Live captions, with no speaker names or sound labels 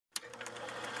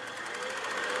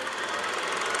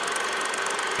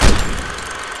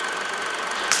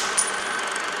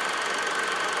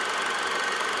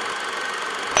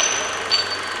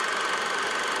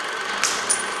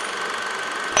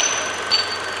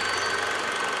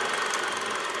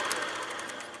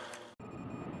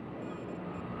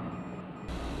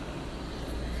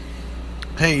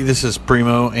Hey, this is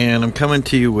Primo, and I'm coming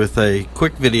to you with a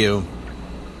quick video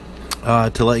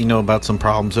to let you know about some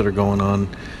problems that are going on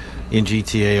in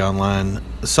GTA Online.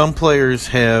 Some players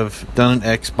have done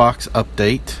an Xbox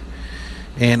update,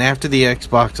 and after the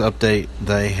Xbox update,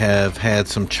 they have had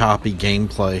some choppy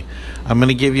gameplay. I'm going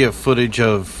to give you a footage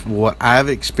of what I've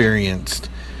experienced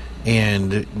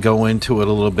and go into it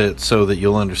a little bit so that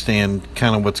you'll understand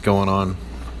kind of what's going on.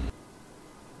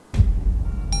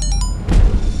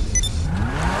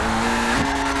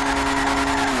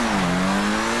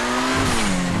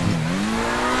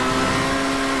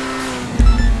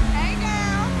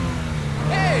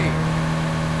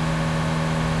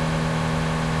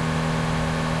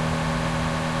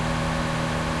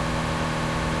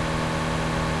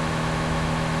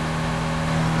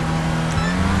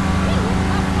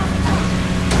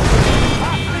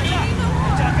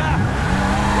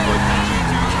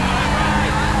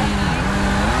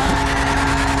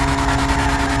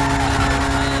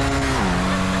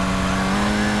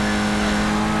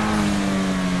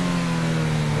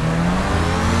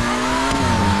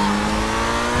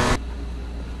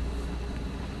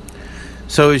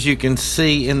 So as you can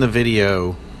see in the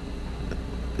video,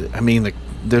 I mean,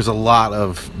 there's a lot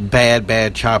of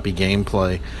bad choppy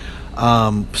gameplay.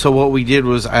 So what we did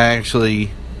was I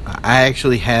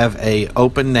actually have a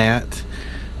open NAT.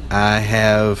 I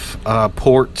have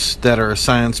ports that are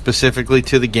assigned specifically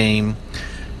to the game,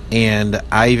 and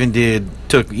I even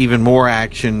took even more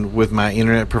action with my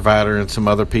internet provider and some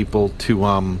other people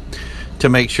to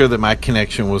make sure that my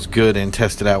connection was good and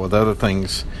test it out with other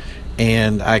things.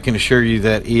 And I can assure you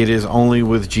that it is only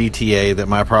with GTA that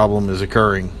my problem is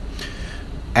occurring.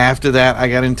 After that, I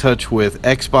got in touch with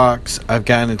Xbox. I've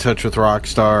gotten in touch with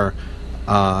Rockstar.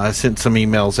 I sent some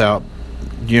emails out,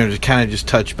 to kind of just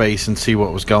touch base and see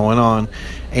what was going on.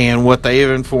 And what they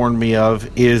have informed me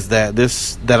of is that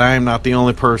I am not the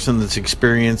only person that's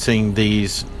experiencing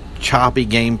these choppy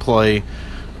gameplay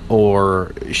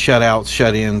or shutouts,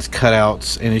 shut-ins,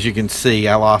 cutouts, and as you can see,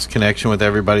 I lost connection with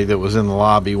everybody that was in the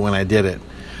lobby when I did it.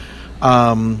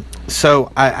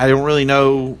 So I don't really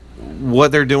know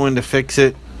what they're doing to fix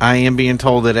it. I am being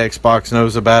told that Xbox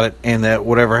knows about it, and that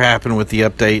whatever happened with the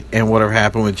update and whatever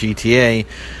happened with GTA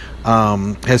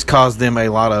has caused them a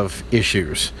lot of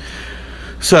issues.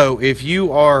 So if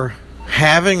you are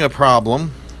having a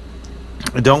problem,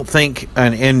 don't think,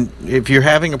 and if you're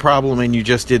having a problem and you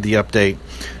just did the update,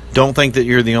 don't think that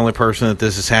you're the only person that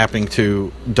this is happening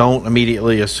to. Don't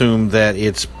immediately assume that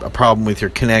it's a problem with your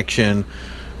connection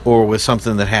or with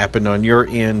something that happened on your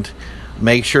end.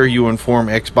 Make sure you inform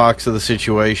Xbox of the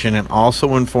situation, and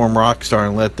also inform Rockstar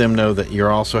and let them know that you're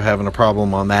also having a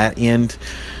problem on that end,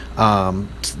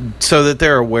 so that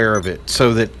they're aware of it,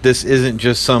 so that this isn't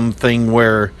just something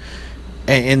where,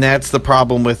 and that's the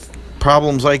problem with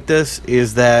problems like this,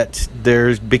 is that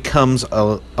there becomes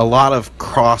a lot of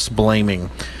cross-blaming.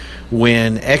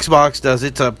 When Xbox does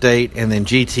its update and then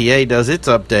GTA does its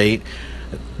update,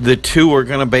 the two are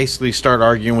going to basically start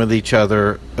arguing with each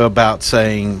other about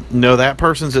saying, no, that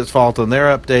person's at fault on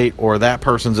their update, or that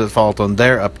person's at fault on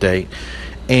their update,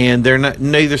 and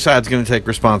neither side's going to take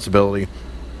responsibility.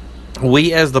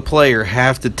 We as the player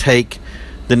have to take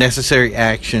the necessary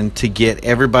action to get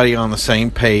everybody on the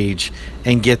same page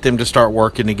and get them to start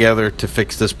working together to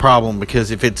fix this problem,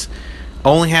 because if it's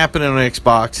only happening on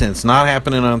Xbox and it's not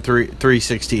happening on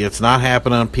 360, it's not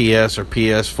happening on PS or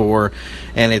PS4,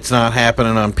 and it's not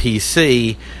happening on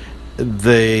PC,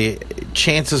 the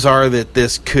chances are that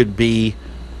this could be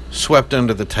swept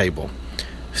under the table.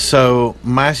 So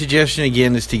my suggestion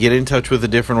again is to get in touch with the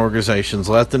different organizations,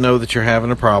 let them know that you're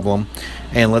having a problem,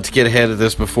 and let's get ahead of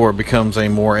this before it becomes a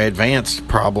more advanced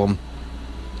problem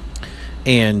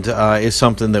and is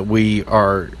something that we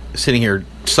are sitting here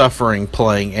suffering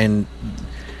playing. And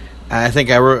I think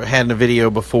I had in a video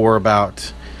before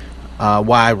about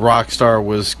why Rockstar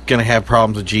was going to have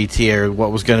problems with GTA, or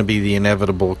what was going to be the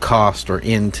inevitable cost or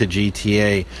end to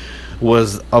GTA,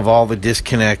 was of all the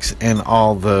disconnects and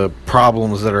all the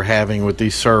problems that are having with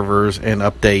these servers and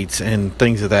updates and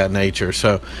things of that nature.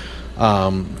 So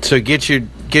get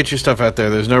your stuff out there.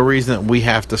 There's no reason that we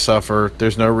have to suffer.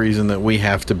 There's no reason that we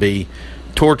have to be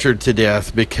tortured to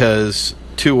death because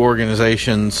two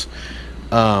organizations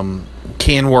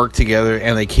can work together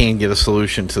and they can get a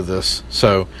solution to this.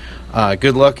 So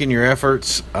good luck in your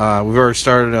efforts. We've already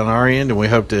started on our end, and we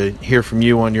hope to hear from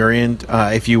you on your end.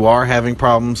 If you are having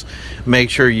problems,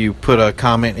 make sure you put a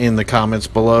comment in the comments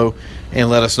below and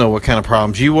let us know what kind of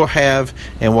problems you will have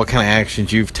and what kind of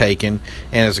actions you've taken.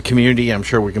 And as a community, I'm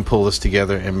sure we can pull this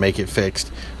together and make it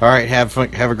fixed. All right, have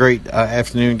a great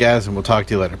afternoon, guys, and we'll talk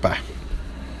to you later. Bye.